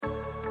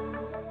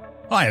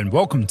Hi and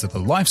welcome to the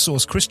Life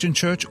Source Christian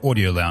Church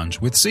Audio Lounge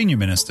with Senior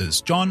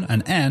Ministers John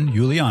and Anne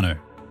Giuliano.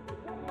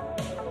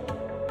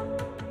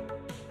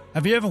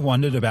 Have you ever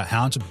wondered about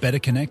how to better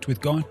connect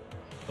with God?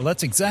 Well,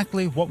 that's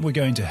exactly what we're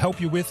going to help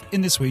you with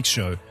in this week's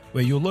show,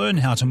 where you'll learn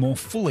how to more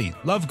fully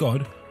love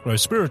God, grow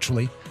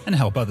spiritually, and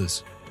help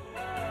others.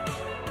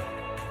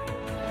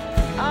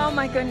 Oh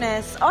my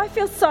goodness, I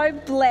feel so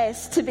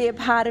blessed to be a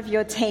part of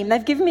your team.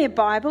 They've given me a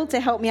Bible to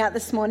help me out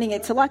this morning.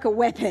 It's like a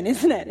weapon,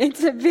 isn't it?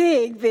 It's a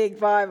big, big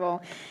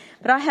Bible.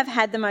 But I have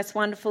had the most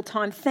wonderful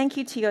time. Thank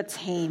you to your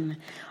team.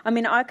 I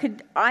mean,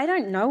 I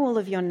don't know all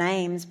of your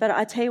names, but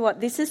I tell you what,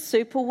 this is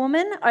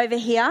Superwoman over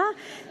here.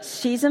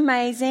 She's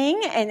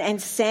amazing,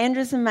 and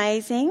Sandra's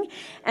amazing,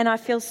 and I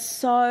feel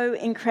so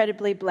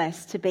incredibly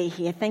blessed to be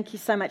here. Thank you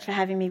so much for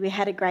having me. We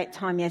had a great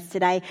time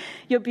yesterday.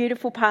 Your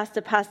beautiful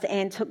Pastor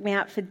Anne, took me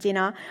out for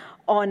dinner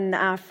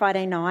on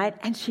Friday night,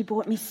 and she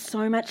bought me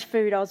so much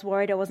food. I was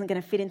worried I wasn't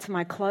going to fit into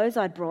my clothes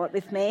I'd brought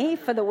with me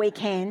for the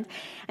weekend.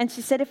 And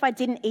she said if I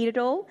didn't eat it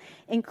all,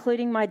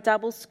 including my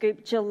double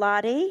scoop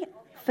gelati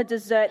for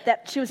dessert,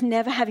 that she was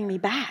never having me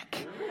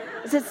back.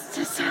 It's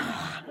just,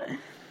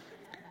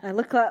 I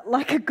look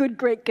like a good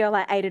Greek girl.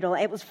 I ate it all.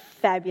 It was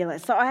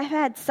fabulous. So I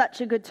had such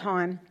a good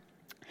time.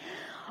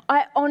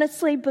 I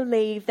honestly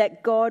believe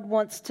that God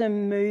wants to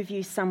move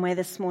you somewhere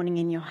this morning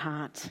in your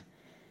heart,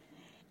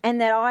 and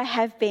that I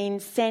have been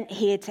sent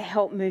here to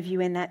help move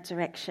you in that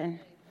direction.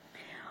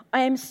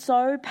 I am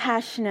so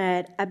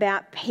passionate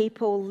about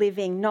people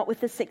living not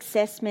with a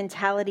success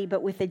mentality,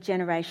 but with a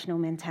generational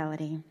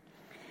mentality.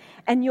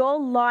 And your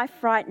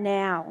life right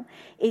now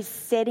is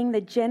setting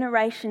the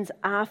generations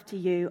after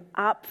you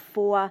up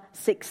for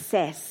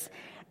success.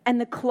 And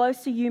the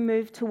closer you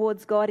move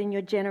towards God in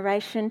your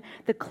generation,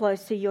 the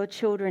closer your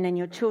children and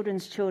your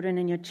children's children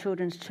and your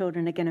children's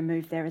children are going to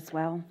move there as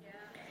well.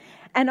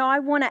 And I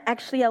want to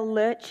actually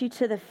alert you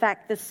to the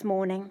fact this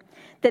morning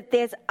that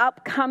there's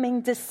upcoming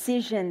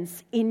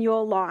decisions in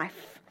your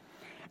life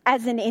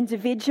as an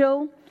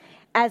individual,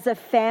 as a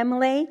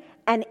family,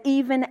 and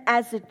even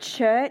as a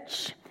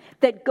church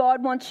that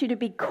God wants you to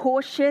be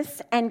cautious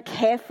and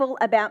careful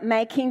about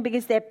making,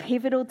 because they're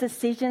pivotal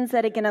decisions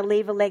that are going to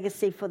leave a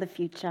legacy for the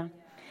future.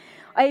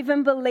 I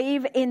even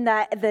believe in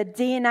the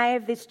DNA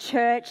of this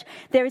church.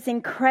 There is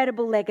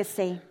incredible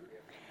legacy.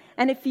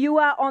 And if you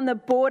are on the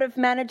board of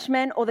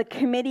management or the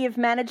committee of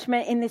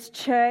management in this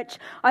church,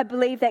 I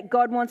believe that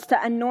God wants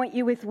to anoint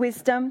you with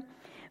wisdom,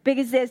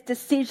 because there's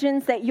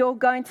decisions that you're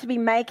going to be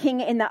making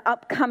in the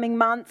upcoming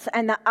months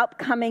and the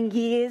upcoming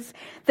years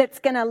that's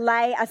going to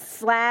lay a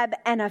slab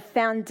and a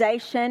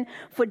foundation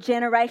for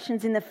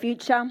generations in the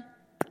future.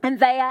 And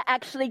they are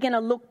actually going to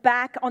look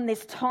back on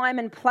this time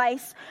and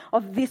place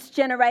of this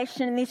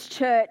generation in this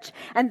church,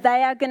 and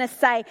they are going to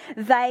say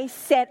they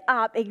set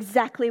up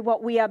exactly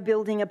what we are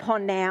building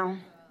upon now.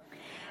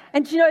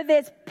 And you know,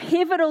 there's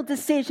pivotal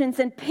decisions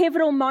and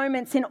pivotal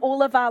moments in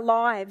all of our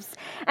lives.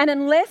 And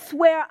unless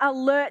we're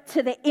alert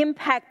to the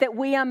impact that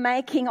we are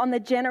making on the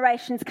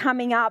generations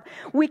coming up,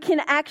 we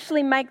can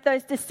actually make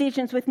those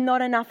decisions with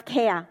not enough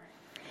care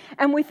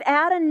and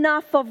without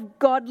enough of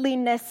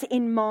godliness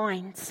in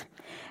mind.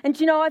 And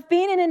you know, I've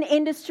been in an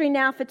industry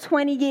now for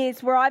 20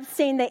 years where I've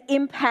seen the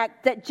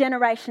impact that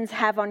generations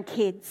have on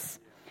kids.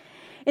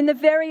 In the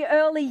very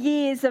early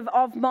years of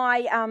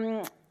my,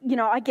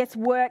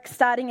 work,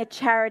 starting a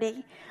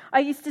charity, I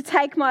used to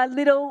take my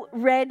little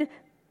red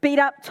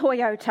beat-up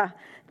Toyota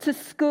to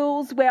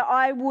schools where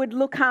I would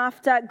look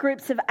after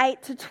groups of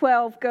 8 to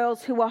 12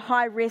 girls who were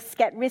high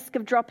risk, at risk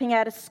of dropping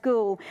out of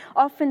school,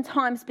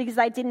 oftentimes because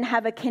they didn't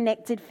have a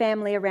connected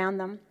family around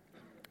them.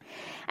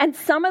 And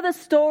some of the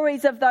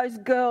stories of those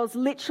girls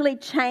literally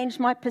changed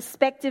my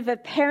perspective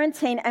of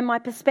parenting and my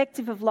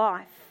perspective of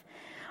life.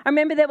 I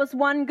remember there was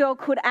one girl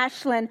called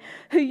Ashlyn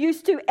who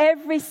used to,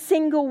 every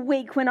single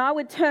week when I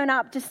would turn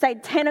up to say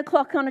 10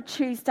 o'clock on a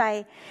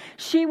Tuesday,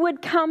 she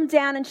would come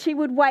down and she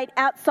would wait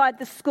outside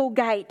the school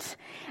gate.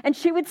 And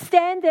she would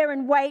stand there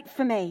and wait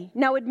for me.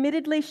 Now,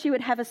 admittedly, she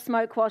would have a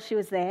smoke while she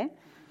was there,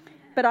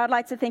 but I'd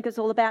like to think it was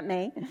all about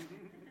me.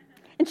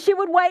 And she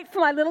would wait for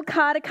my little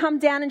car to come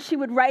down, and she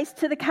would race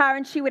to the car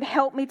and she would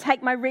help me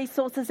take my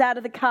resources out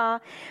of the car.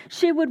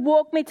 She would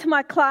walk me to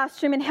my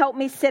classroom and help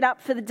me set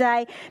up for the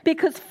day,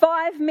 because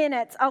 5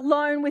 minutes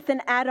alone with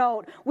an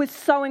adult was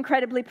so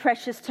incredibly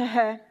precious to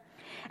her.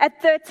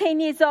 At 13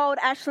 years old,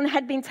 Ashlyn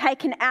had been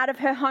taken out of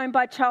her home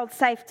by child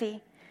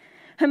safety.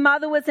 Her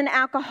mother was an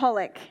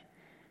alcoholic.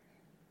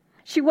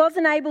 She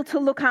wasn't able to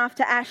look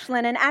after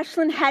Ashlyn, and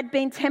Ashlyn had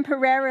been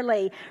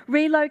temporarily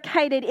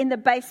relocated in the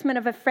basement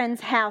of a friend's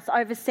house,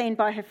 overseen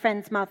by her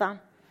friend's mother.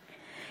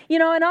 You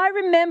know, and I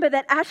remember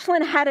that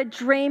Ashlyn had a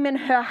dream in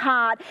her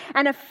heart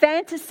and a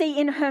fantasy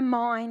in her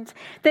mind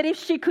that if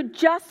she could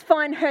just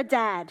find her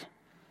dad,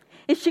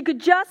 if she could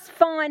just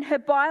find her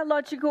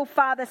biological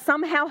father,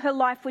 somehow her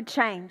life would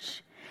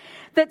change.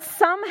 That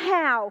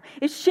somehow,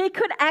 if she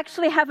could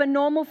actually have a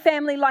normal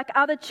family like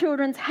other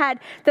children's had,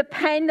 the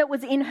pain that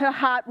was in her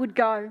heart would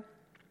go.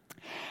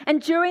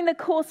 And during the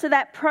course of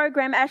that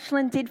program,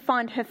 Ashlyn did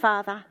find her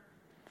father.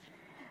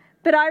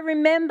 But I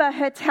remember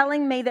her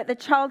telling me that the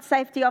child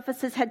safety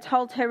officers had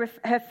told her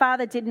her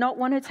father did not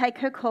want to take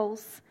her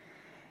calls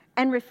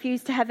and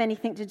refused to have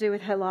anything to do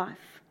with her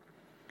life.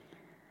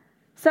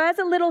 So as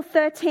a little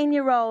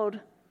 13-year-old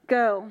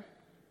girl,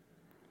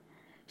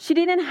 she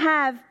didn't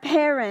have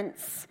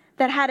parents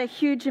that had a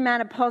huge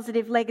amount of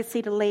positive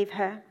legacy to leave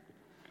her.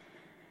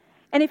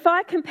 And if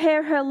I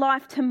compare her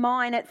life to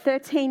mine, at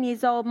 13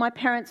 years old, my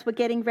parents were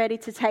getting ready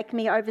to take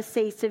me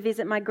overseas to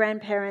visit my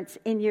grandparents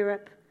in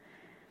Europe.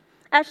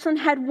 Ashlyn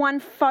had one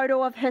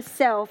photo of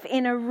herself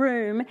in a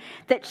room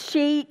that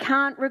she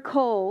can't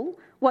recall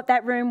what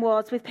that room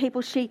was, with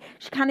people she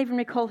can't even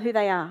recall who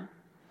they are.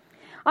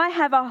 I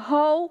have a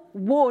whole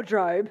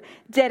wardrobe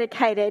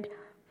dedicated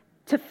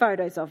to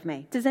photos of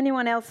me. Does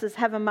anyone else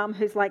have a mum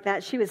who's like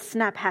that? She was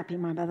snap happy,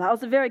 my mother. I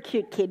was a very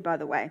cute kid, by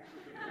the way.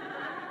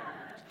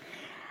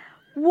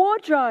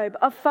 Wardrobe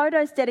of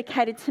photos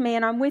dedicated to me,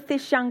 and I'm with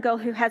this young girl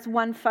who has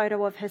one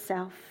photo of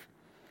herself.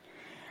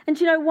 And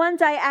you know, one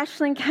day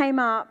Ashlyn came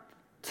up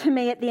to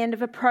me at the end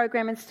of a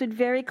program and stood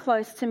very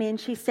close to me, and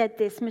she said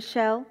this,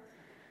 "Michelle,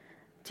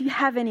 do you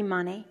have any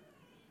money?"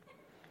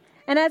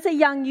 And as a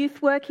young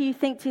youth worker, you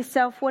think to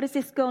yourself, what does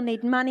this girl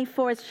need money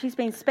for? Has she's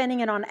been spending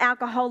it on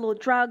alcohol or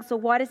drugs, or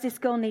why does this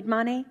girl need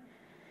money?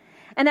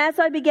 And as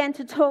I began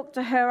to talk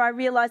to her, I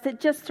realised that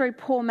just through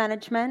poor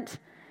management,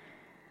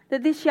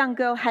 that this young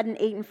girl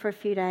hadn't eaten for a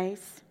few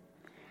days.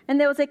 And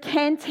there was a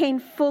canteen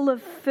full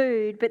of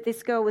food, but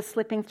this girl was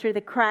slipping through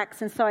the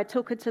cracks, and so I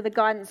took her to the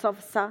guidance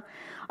officer.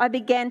 I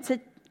began to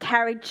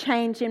carry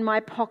change in my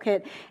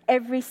pocket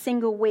every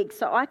single week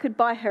so I could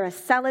buy her a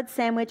salad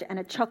sandwich and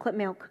a chocolate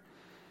milk.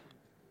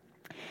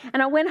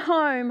 And I went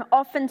home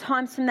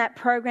oftentimes from that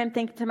program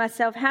thinking to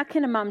myself, how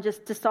can a mum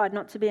just decide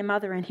not to be a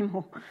mother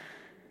anymore?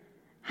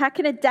 How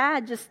can a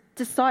dad just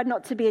decide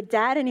not to be a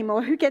dad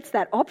anymore? Who gets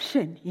that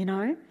option, you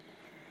know?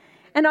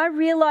 And I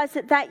realised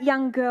that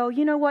young girl,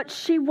 you know what?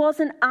 She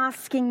wasn't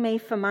asking me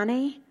for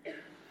money.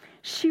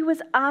 She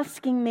was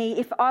asking me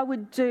if I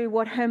would do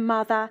what her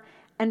mother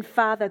and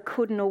father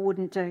couldn't or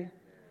wouldn't do.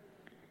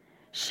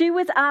 She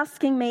was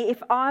asking me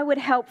if I would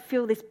help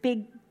fill this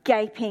big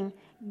gaping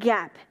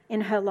gap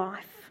in her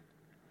life.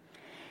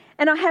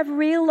 And I have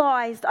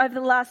realised over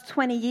the last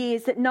 20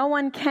 years that no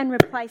one can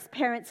replace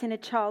parents in a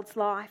child's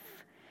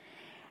life.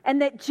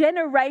 And that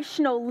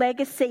generational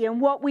legacy and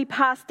what we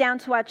pass down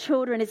to our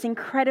children is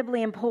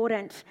incredibly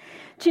important.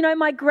 Do you know,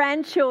 my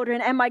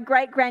grandchildren and my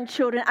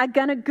great-grandchildren are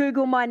going to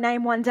Google my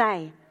name one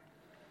day.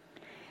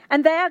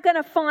 And they are going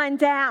to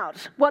find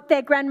out what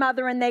their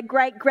grandmother and their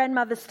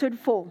great-grandmother stood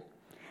for.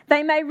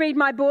 They may read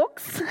my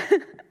books.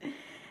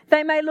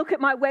 They may look at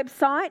my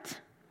website.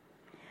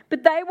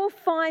 But they will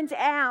find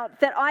out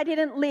that I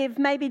didn't live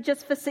maybe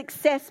just for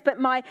success, but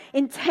my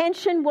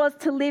intention was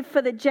to live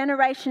for the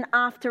generation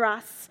after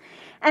us.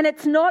 And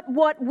it's not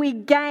what we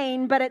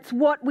gain, but it's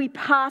what we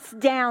pass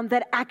down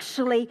that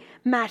actually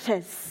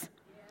matters.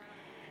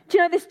 Do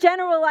you know, this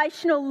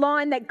generational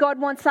line that God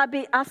wants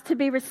us to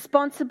be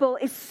responsible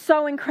is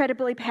so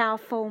incredibly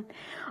powerful.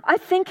 I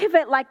think of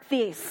it like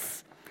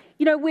this.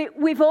 You know,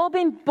 we've all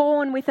been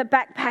born with a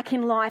backpack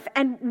in life,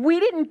 and we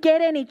didn't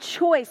get any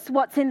choice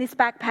what's in this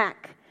backpack.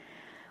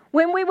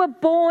 When we were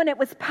born, it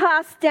was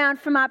passed down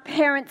from our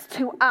parents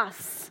to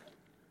us.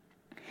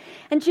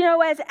 And you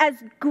know,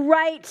 as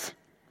great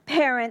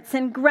parents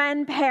and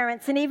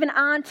grandparents and even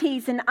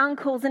aunties and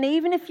uncles, and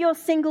even if you're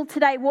single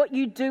today, what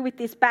you do with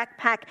this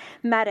backpack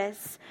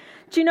matters.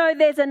 Do you know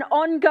there's an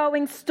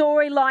ongoing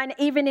storyline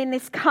even in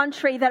this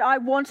country that I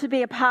want to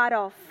be a part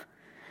of?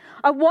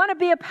 I want to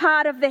be a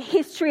part of the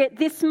history at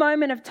this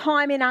moment of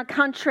time in our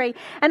country,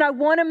 and I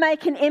want to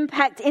make an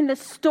impact in the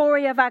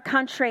story of our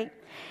country.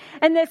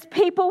 And there's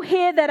people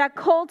here that are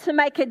called to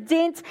make a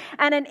dent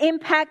and an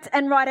impact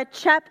and write a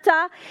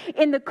chapter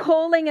in the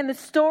calling and the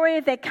story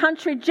of their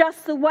country,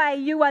 just the way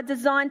you are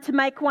designed to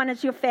make one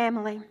as your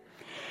family.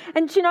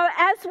 And you know,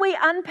 as we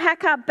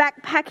unpack our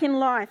backpack in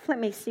life, let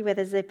me see where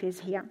the zip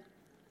is here.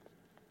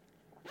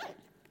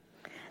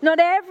 Not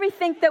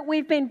everything that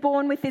we've been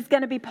born with is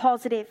going to be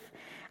positive.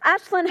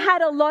 Ashlyn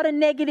had a lot of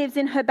negatives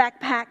in her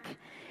backpack.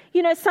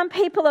 You know, some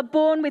people are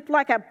born with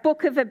like a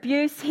book of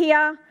abuse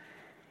here.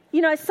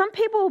 You know, some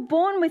people were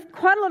born with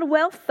quite a lot of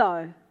wealth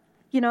though,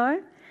 you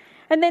know.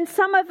 And then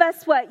some of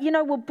us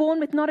were born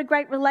with not a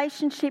great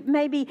relationship,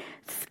 maybe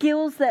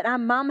skills that our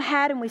mum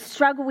had and we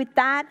struggle with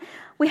that.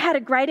 We had a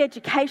great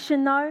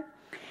education though.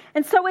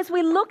 And so as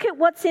we look at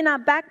what's in our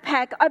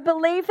backpack, I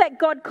believe that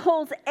God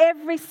calls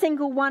every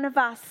single one of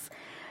us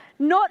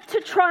not to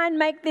try and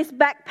make this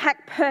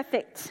backpack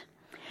perfect,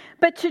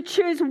 but to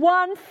choose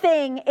one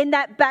thing in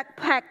that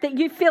backpack that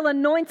you feel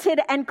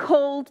anointed and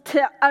called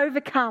to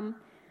overcome.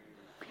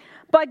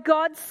 By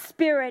God's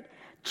Spirit,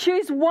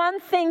 choose one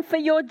thing for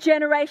your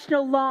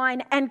generational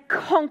line and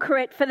conquer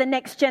it for the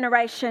next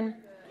generation.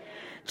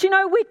 Do you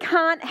know we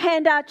can't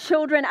hand our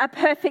children a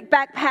perfect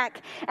backpack,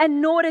 and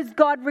nor does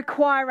God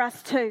require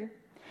us to.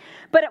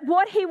 But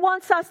what He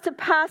wants us to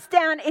pass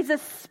down is a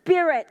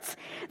spirit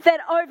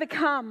that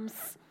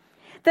overcomes,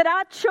 That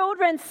our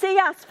children see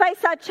us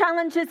face our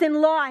challenges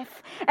in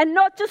life and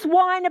not just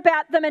whine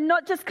about them and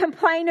not just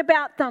complain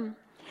about them,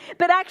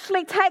 but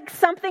actually take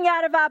something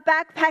out of our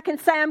backpack and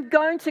say, I'm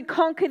going to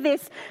conquer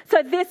this,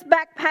 so this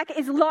backpack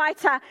is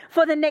lighter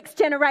for the next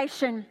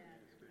generation.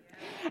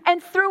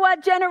 And through our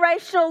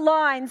generational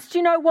lines, do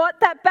you know what?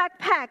 That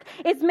backpack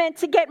is meant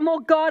to get more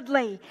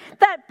godly.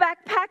 That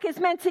backpack is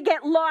meant to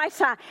get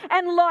lighter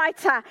and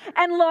lighter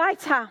and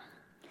lighter.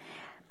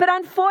 But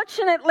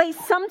unfortunately,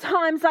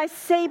 sometimes I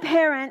see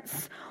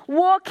parents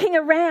walking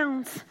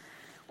around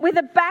with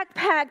a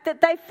backpack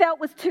that they felt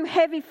was too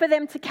heavy for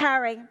them to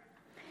carry.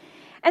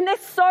 And they're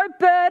so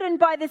burdened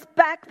by this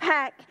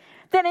backpack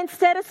that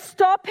instead of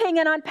stopping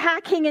and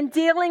unpacking and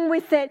dealing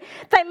with it,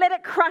 they let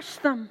it crush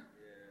them.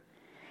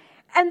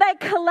 And they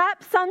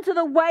collapse under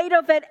the weight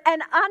of it,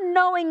 and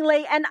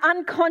unknowingly and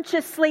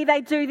unconsciously they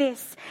do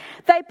this.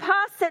 They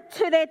pass it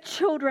to their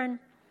children.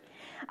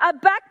 A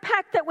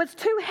backpack that was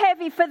too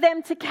heavy for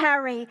them to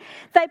carry,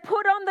 they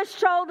put on the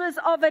shoulders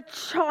of a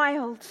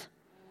child.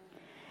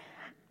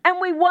 And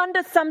we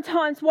wonder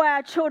sometimes why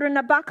our children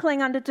are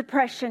buckling under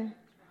depression.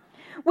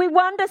 We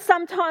wonder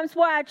sometimes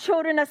why our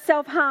children are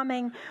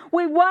self-harming.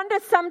 We wonder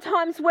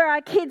sometimes where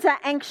our kids are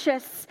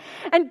anxious.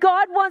 And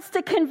God wants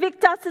to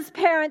convict us as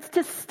parents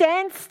to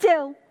stand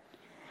still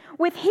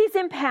with His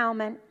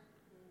empowerment,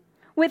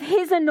 with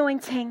His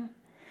anointing,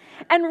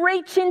 and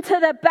reach into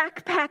the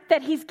backpack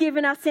that He's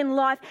given us in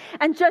life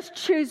and just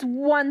choose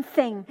one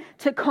thing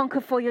to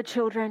conquer for your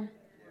children.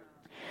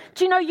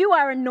 Do you know you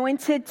are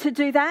anointed to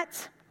do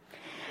that?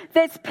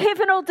 There's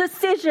pivotal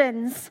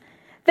decisions.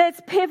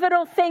 There's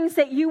pivotal things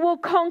that you will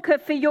conquer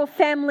for your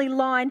family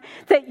line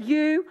that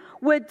you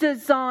were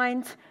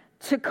designed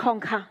to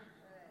conquer.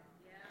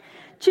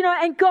 Do you know,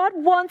 and God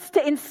wants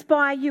to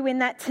inspire you in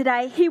that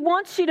today. He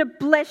wants you to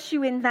bless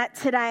you in that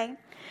today.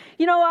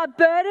 You know, our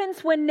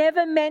burdens were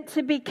never meant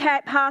to be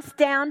passed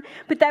down,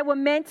 but they were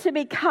meant to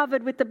be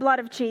covered with the blood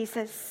of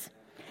Jesus.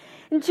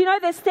 And do you know,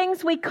 there's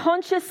things we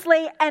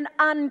consciously and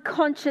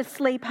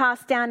unconsciously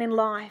pass down in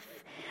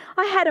life.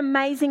 I had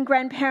amazing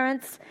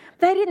grandparents.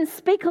 They didn't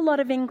speak a lot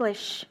of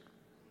English.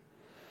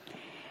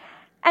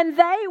 And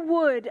they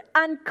would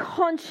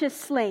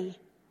unconsciously,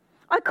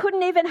 I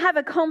couldn't even have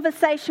a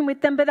conversation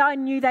with them, but I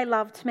knew they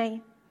loved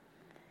me.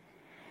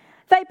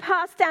 They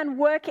passed down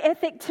work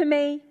ethic to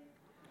me.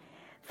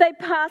 They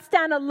passed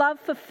down a love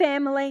for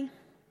family.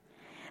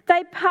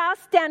 They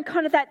passed down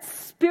kind of that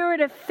spirit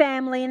of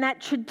family and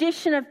that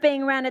tradition of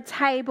being around a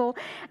table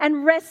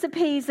and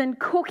recipes and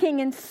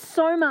cooking and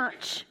so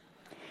much.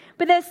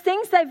 But there's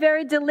things they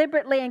very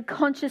deliberately and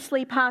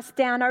consciously passed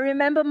down. I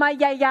remember my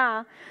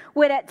yaya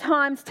would at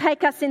times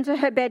take us into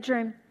her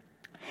bedroom,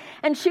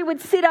 and she would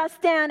sit us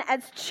down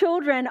as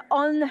children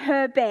on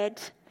her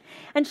bed.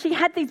 And she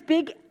had these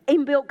big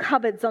inbuilt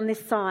cupboards on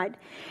this side.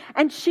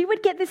 And she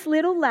would get this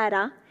little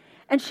ladder,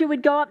 and she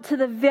would go up to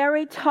the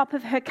very top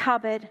of her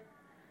cupboard,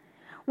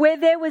 where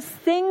there was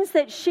things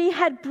that she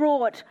had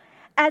brought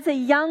as a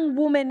young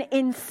woman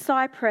in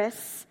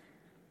Cyprus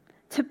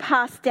to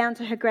pass down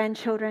to her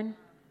grandchildren.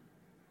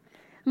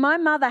 My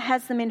mother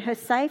has them in her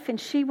safe, and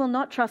she will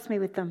not trust me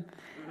with them.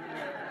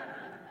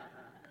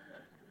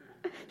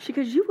 She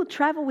goes, you will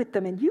travel with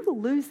them and you will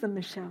lose them,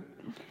 Michelle.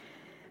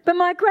 But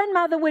my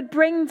grandmother would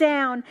bring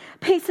down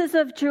pieces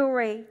of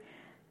jewelry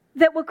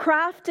that were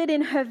crafted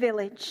in her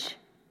village.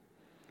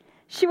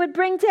 She would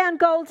bring down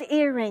gold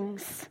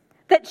earrings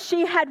that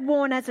she had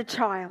worn as a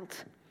child.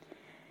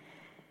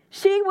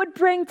 She would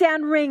bring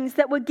down rings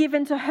that were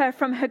given to her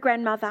from her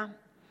grandmother.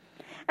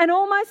 And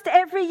almost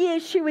every year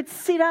she would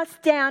sit us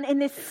down in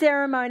this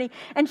ceremony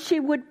and she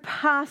would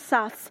pass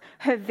us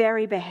her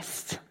very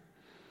best.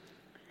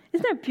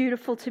 Isn't it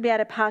beautiful to be able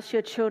to pass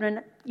your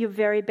children your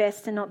very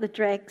best and not the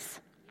dregs?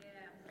 Yeah.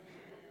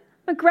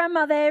 My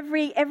grandmother,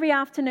 every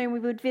afternoon, we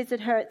would visit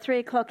her at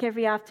 3:00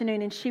 every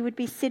afternoon, and she would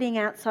be sitting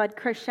outside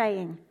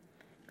crocheting.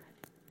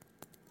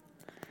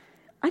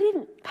 I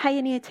didn't pay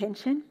any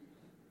attention.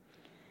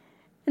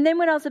 And then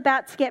when I was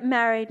about to get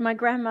married, my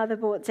grandmother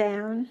brought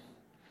down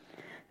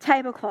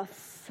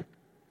tablecloths,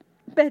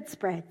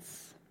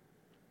 bedspreads.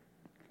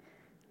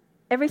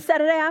 Every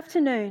Saturday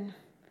afternoon,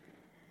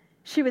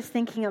 she was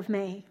thinking of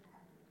me.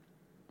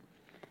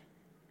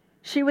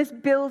 She was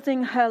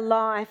building her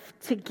life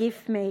to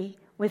gift me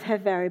with her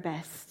very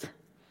best.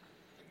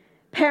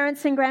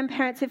 Parents and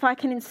grandparents, if I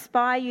can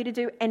inspire you to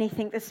do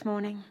anything this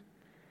morning,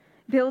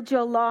 build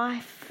your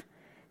life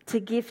to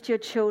gift your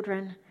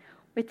children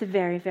with the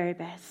very, very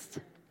best.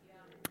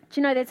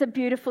 Do you know, there's a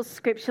beautiful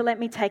scripture. Let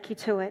me take you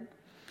to it.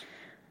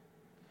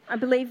 I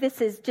believe this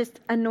is just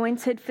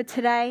anointed for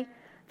today,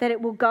 that it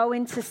will go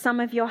into some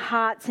of your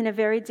hearts in a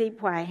very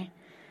deep way.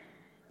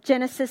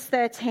 Genesis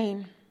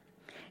 13.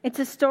 It's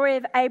a story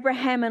of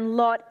Abraham and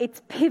Lot.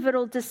 It's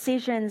pivotal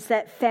decisions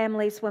that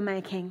families were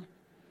making.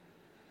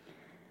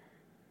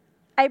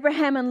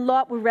 Abraham and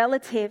Lot were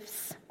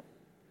relatives.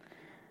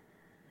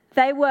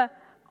 They were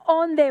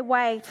on their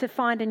way to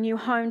find a new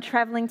home,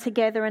 travelling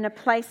together in a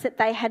place that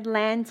they had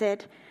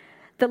landed.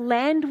 The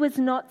land was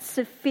not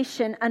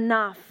sufficient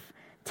enough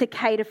to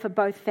cater for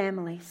both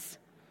families.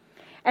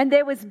 And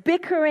there was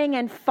bickering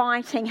and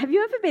fighting. Have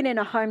you ever been in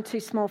a home too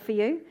small for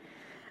you?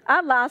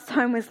 Our last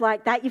home was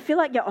like that. You feel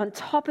like you're on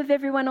top of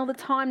everyone all the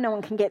time. No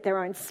one can get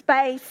their own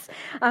space.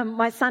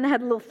 My son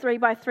had a little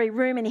 3x3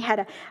 room, and he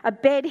had a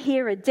bed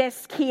here, a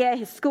desk here,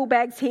 his school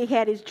bags here. He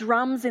had his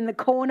drums in the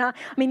corner.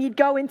 I mean, you'd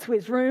go into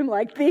his room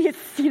like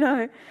this,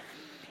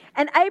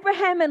 And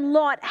Abraham and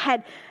Lot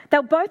they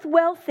were both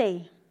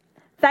wealthy.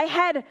 They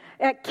had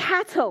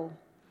cattle.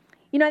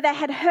 They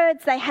had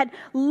herds. They had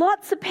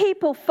lots of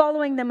people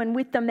following them and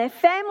with them. Their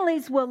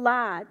families were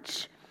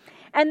large.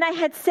 And they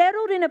had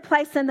settled in a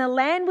place, and the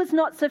land was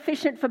not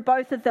sufficient for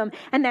both of them.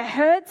 And the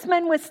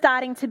herdsmen were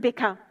starting to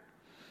bicker.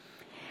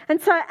 And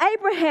so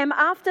Abraham,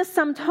 after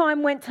some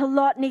time, went to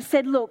Lot and he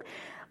said, look,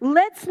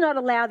 let's not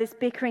allow this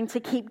bickering to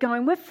keep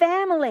going. We're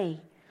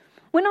family.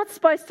 We're not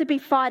supposed to be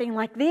fighting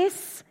like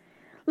this.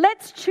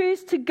 Let's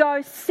choose to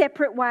go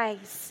separate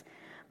ways.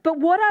 But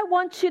what I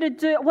want to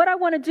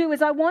do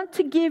is I want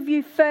to give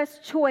you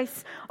first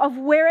choice of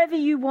wherever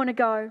you want to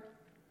go.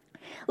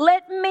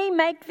 Let me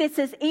make this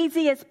as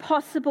easy as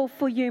possible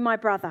for you, my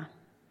brother.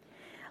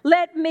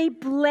 Let me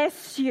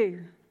bless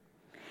you.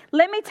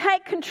 Let me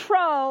take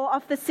control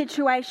of the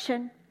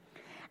situation.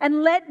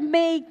 And let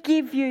me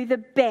give you the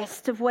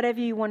best of whatever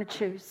you want to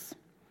choose.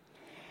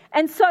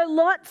 And so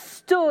Lot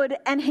stood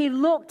and he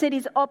looked at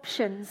his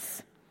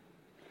options.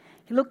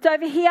 He looked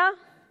over here.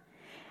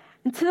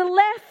 And to the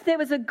left, there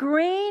was a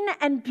green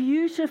and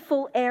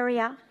beautiful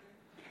area.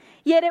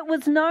 Yet it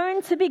was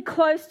known to be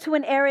close to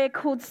an area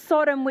called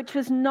Sodom, which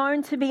was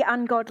known to be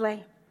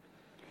ungodly.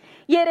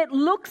 Yet it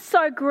looked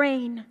so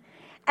green,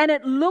 and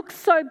it looked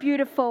so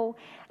beautiful,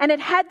 and it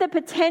had the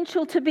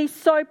potential to be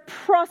so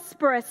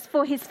prosperous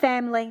for his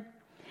family.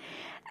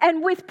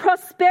 And with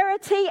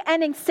prosperity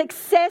and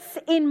success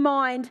in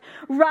mind,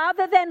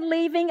 rather than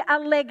leaving a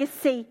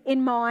legacy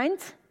in mind,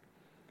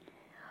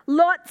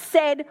 Lot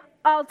said,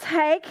 I'll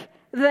take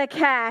the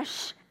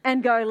cash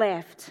and go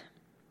left.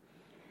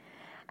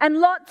 And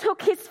Lot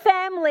took his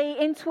family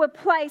into a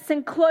place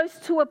and close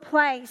to a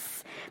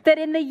place that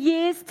in the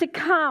years to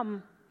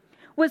come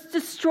was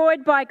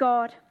destroyed by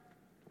God.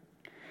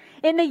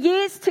 In the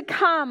years to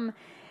come,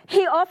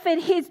 he offered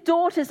his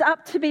daughters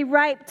up to be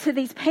raped to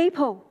these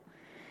people.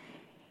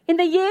 In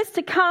the years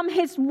to come,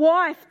 his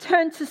wife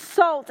turned to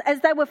salt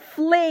as they were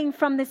fleeing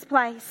from this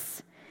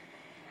place.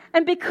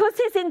 And because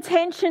his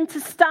intention to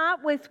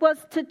start with was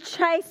to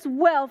chase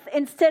wealth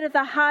instead of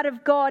the heart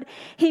of God,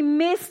 he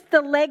missed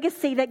the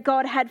legacy that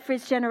God had for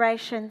his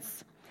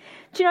generations.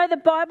 Do you know the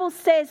Bible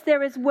says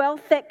there is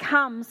wealth that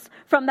comes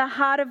from the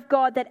heart of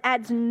God that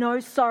adds no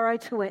sorrow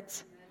to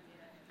it?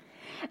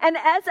 And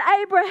as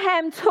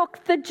Abraham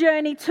took the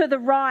journey to the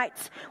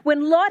right,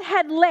 when Lot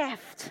had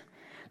left,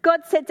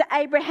 God said to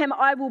Abraham,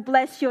 I will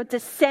bless your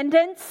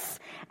descendants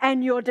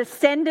and your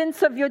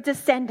descendants of your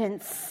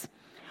descendants.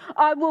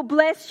 I will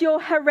bless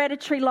your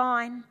hereditary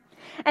line.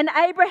 And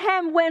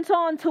Abraham went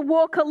on to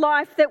walk a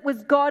life that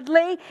was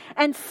godly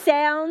and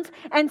sound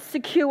and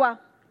secure.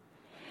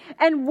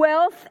 And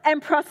wealth and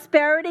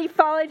prosperity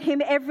followed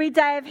him every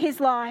day of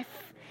his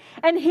life.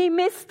 And he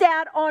missed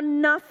out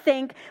on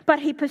nothing, but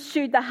he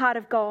pursued the heart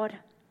of God.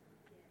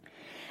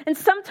 And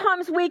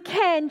sometimes we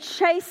can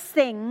chase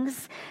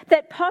things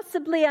that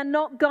possibly are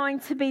not going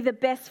to be the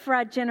best for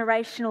our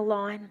generational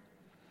line.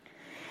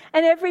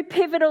 And every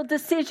pivotal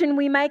decision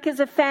we make as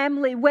a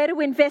family, where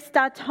to invest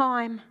our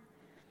time,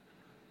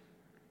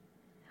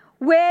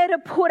 where to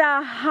put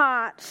our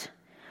heart,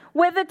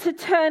 whether to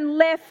turn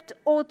left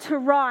or to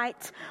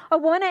right, I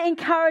want to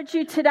encourage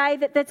you today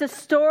that there's a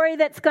story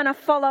that's going to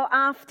follow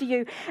after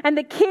you. And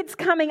the kids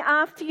coming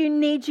after you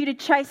need you to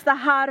chase the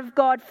heart of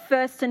God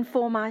first and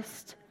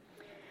foremost.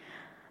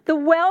 The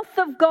wealth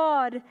of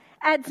God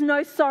adds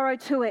no sorrow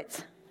to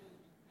it.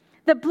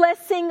 The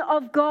blessing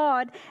of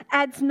God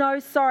adds no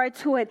sorrow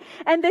to it.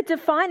 And the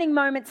defining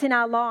moments in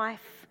our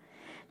life.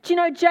 Do you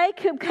know,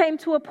 Jacob came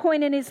to a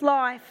point in his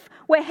life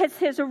where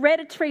his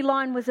hereditary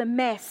line was a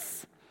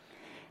mess.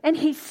 And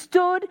he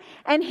stood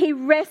and he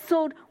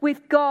wrestled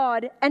with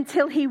God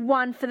until he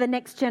won for the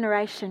next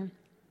generation.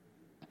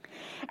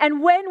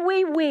 And when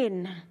we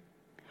win,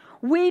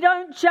 we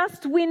don't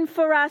just win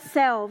for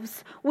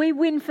ourselves, we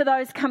win for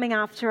those coming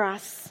after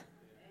us.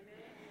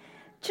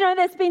 Do you know,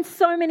 there's been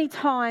so many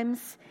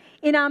times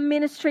in our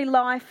ministry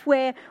life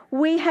where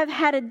we have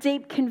had a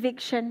deep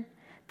conviction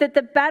that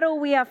the battle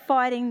we are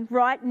fighting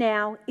right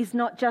now is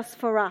not just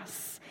for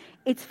us,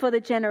 it's for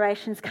the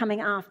generations coming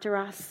after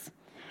us.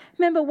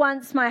 Remember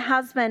once my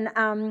husband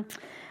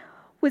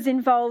was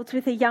involved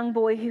with a young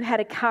boy who had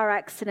a car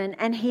accident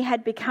and he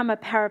had become a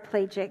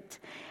paraplegic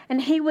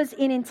and he was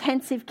in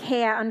intensive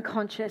care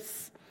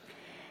unconscious.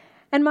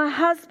 And my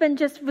husband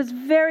just was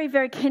very,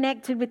 very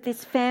connected with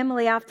this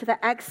family after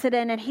the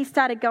accident, and he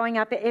started going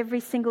up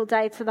every single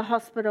day to the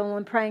hospital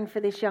and praying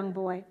for this young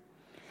boy.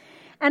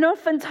 And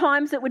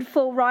oftentimes it would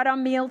fall right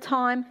on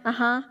mealtime.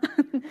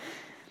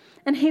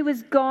 And he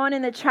was gone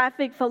in the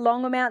traffic for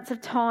long amounts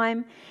of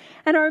time.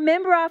 And I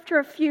remember after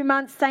a few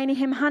months saying to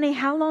him, honey,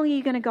 how long are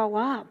you going to go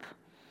up?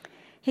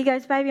 He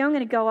goes, baby, I'm going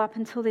to go up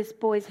until this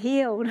boy's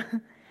healed.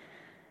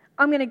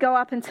 I'm going to go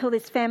up until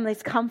this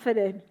family's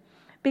comforted.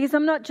 Because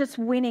I'm not just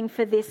winning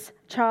for this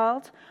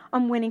child,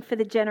 I'm winning for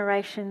the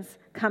generations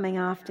coming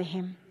after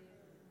him.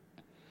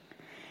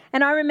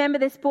 And I remember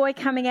this boy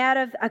coming out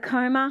of a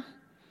coma.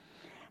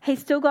 He's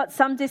still got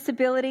some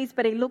disabilities,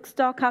 but he looks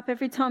stock up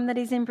every time that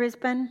he's in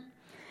Brisbane.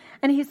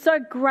 And he's so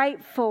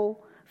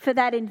grateful for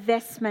that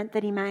investment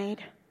that he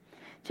made.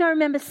 Do you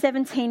remember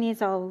 17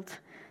 years old,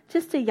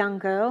 just a young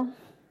girl?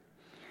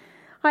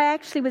 I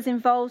actually was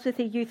involved with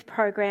a youth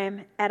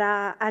program at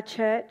our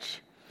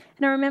church.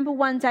 And I remember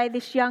one day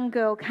this young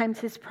girl came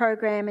to this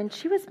program and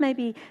she was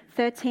maybe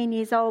 13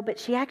 years old, but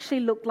she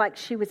actually looked like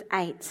she was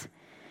 8.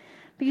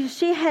 Because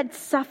she had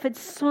suffered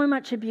so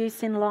much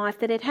abuse in life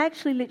that it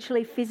actually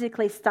literally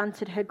physically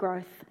stunted her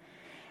growth.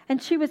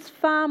 And she was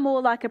far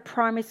more like a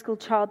primary school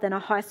child than a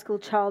high school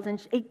child,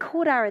 and it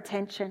caught our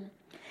attention.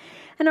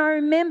 And I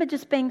remember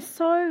just being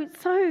so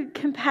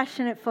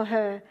compassionate for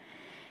her.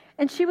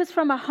 And she was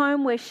from a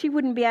home where she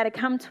wouldn't be able to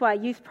come to our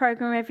youth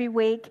program every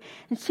week.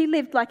 And she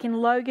lived like in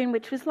Logan,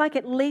 which was like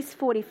at least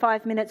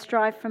 45 minutes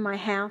drive from my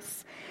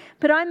house.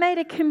 But I made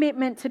a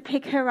commitment to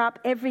pick her up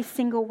every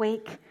single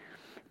week,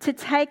 to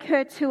take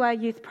her to our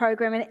youth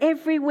program. And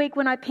every week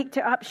when I picked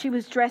her up, she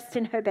was dressed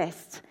in her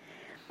best.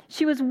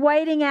 She was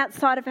waiting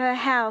outside of her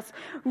house,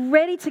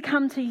 ready to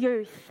come to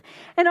youth.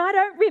 And I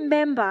don't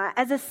remember,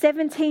 as a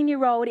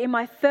 17-year-old in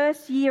my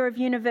first year of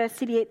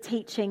university at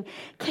teaching,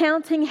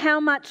 counting how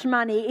much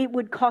money it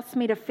would cost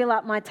me to fill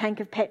up my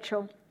tank of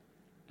petrol.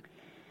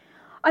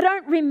 I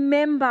don't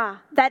remember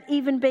that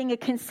even being a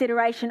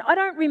consideration. I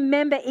don't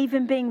remember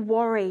even being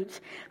worried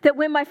that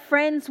when my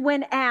friends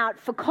went out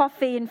for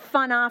coffee and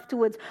fun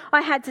afterwards,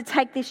 I had to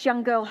take this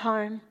young girl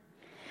home.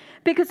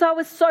 Because I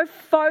was so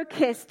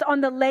focused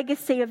on the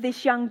legacy of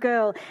this young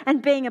girl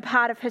and being a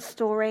part of her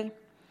story.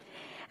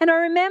 And I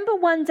remember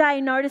one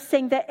day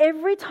noticing that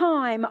every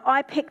time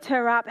I picked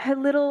her up, her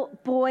little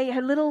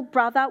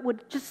brother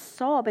would just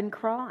sob and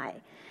cry.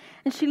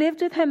 And she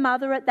lived with her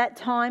mother at that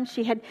time.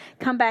 She had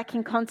come back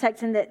in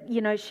contact and that,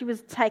 she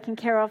was taken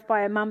care of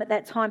by her mum at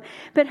that time.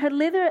 But her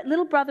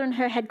little brother and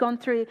her had gone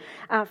through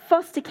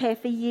foster care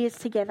for years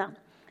together.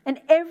 And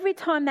every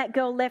time that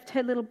girl left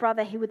her little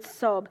brother, he would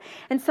sob.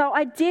 And so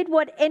I did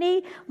what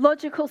any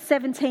logical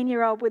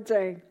 17-year-old would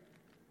do.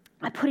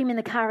 I put him in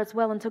the car as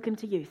well and took him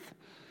to youth.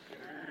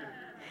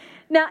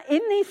 Now, in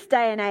this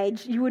day and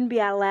age, you wouldn't be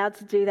allowed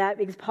to do that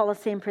because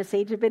policy and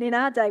procedure. But in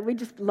our day, we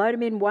just load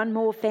him in one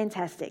more,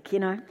 fantastic,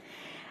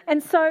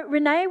 And so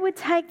Renee would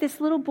take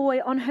this little boy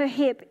on her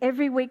hip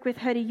every week with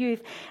her to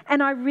youth.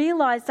 And I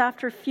realised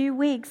after a few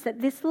weeks that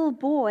this little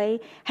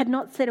boy had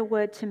not said a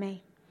word to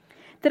me.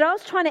 That I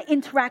was trying to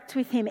interact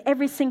with him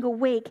every single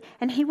week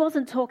and he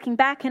wasn't talking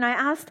back. And I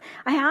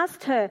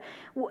asked her,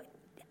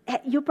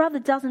 your brother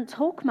doesn't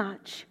talk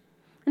much.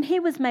 And he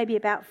was maybe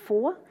about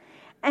 4.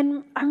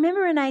 And I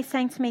remember Renee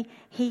saying to me,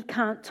 he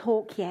can't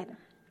talk yet.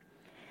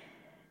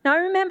 Now I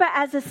remember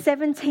as a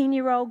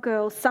 17-year-old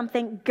girl,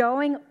 something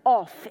going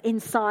off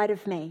inside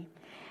of me.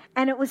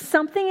 And it was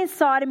something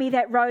inside of me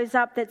that rose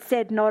up that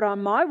said, not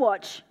on my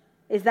watch,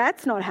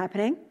 that's not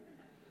happening.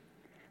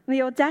 And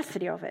the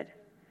audacity of it.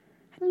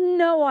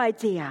 No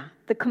idea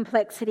the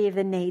complexity of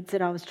the needs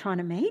that I was trying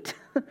to meet.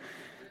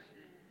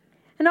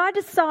 And I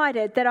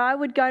decided that I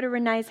would go to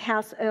Renee's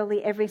house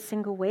early every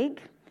single week,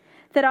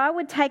 that I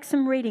would take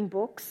some reading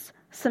books,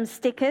 some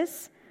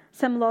stickers,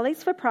 some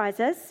lollies for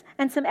prizes,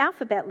 and some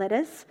alphabet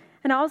letters,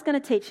 and I was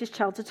going to teach this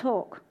child to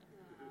talk.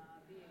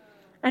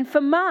 And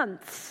for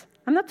months,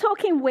 I'm not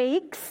talking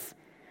weeks,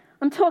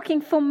 I'm talking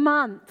for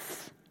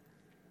months,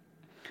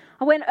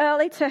 I went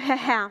early to her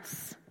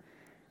house.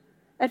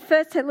 At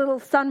first, her little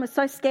son was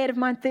so scared of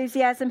my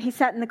enthusiasm, he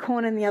sat in the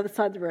corner on the other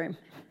side of the room.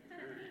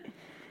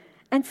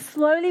 And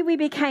slowly we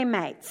became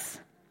mates.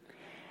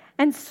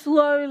 And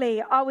slowly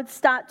I would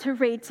start to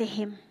read to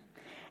him.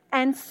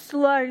 And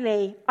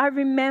slowly I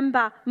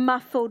remember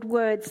muffled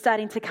words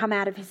starting to come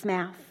out of his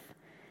mouth.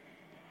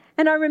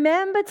 And I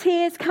remember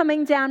tears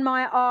coming down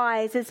my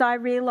eyes as I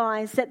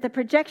realised that the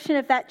projection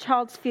of that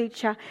child's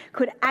future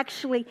could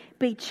actually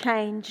be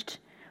changed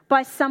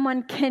by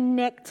someone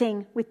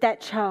connecting with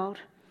that child.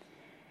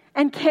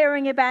 And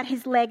caring about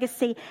his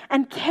legacy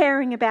and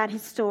caring about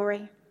his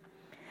story.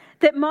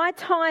 That my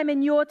time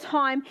and your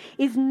time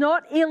is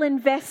not ill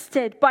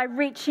invested by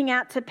reaching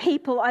out to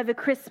people over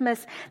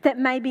Christmas that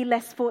may be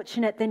less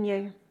fortunate than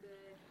you.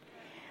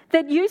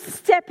 That you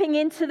stepping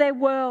into their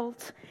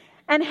world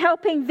and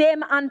helping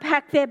them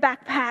unpack their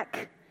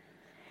backpack.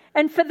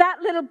 And for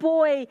that little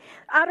boy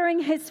uttering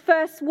his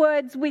first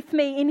words with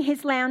me in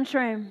his lounge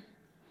room.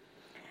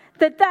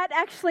 That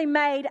actually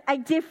made a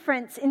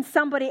difference in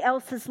somebody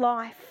else's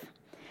life.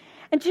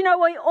 And do you know,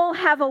 we all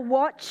have a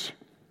watch.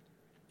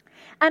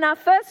 And our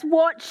first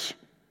watch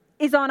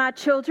is on our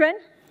children.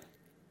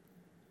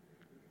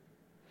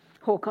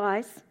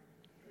 Hawkeyes.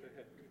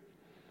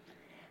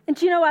 And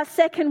do you know, our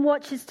second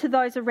watch is to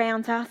those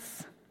around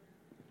us.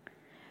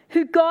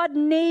 Who God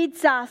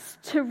needs us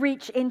to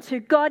reach into.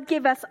 God,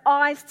 give us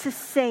eyes to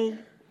see.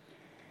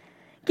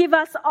 Give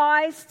us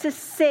eyes to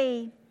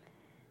see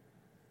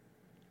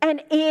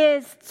and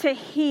ears to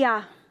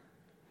hear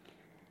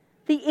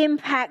the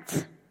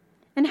impact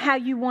and how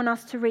you want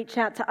us to reach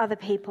out to other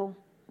people.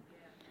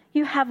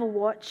 You have a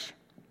watch.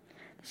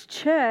 This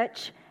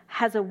church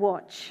has a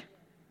watch.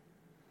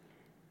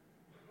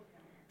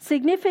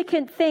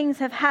 Significant things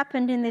have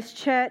happened in this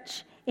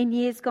church in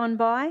years gone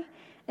by,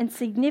 and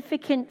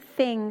significant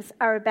things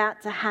are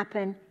about to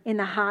happen in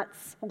the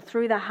hearts or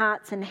through the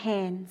hearts and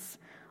hands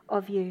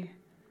of you.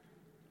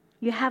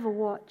 You have a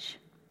watch.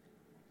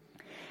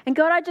 And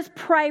God, I just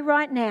pray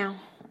right now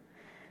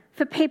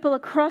for people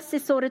across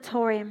this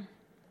auditorium,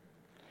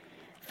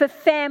 for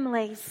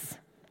families,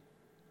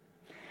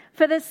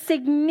 for the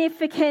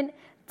significant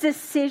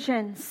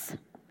decisions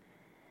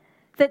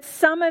that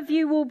some of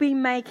you will be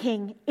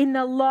making in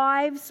the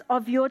lives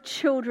of your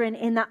children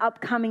in the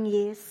upcoming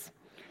years.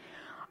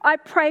 I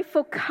pray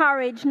for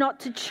courage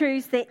not to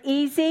choose the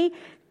easy,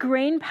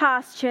 green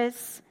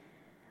pastures,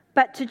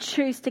 but to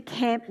choose to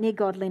camp near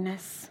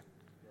godliness.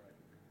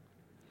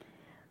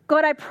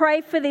 God, I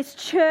pray for this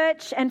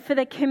church and for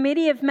the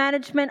committee of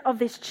management of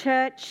this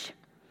church.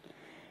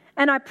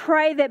 And I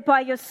pray that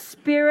by your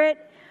Spirit,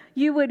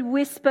 you would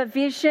whisper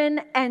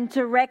vision and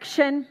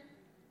direction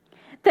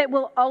that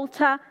will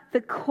alter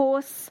the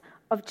course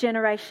of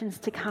generations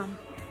to come.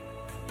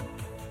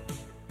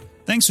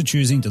 Thanks for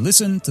choosing to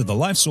listen to the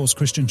LifeSource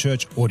Christian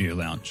Church Audio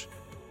Lounge.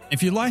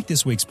 If you like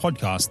this week's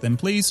podcast, then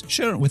please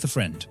share it with a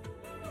friend.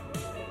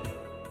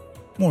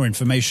 More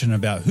information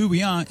about who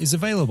we are is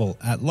available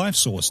at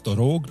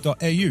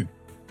lifesource.org.au.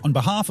 On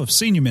behalf of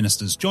Senior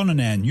Ministers John and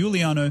Ann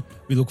Giuliano,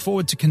 we look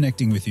forward to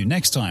connecting with you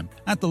next time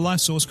at the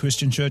LifeSource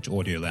Christian Church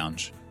Audio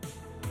Lounge.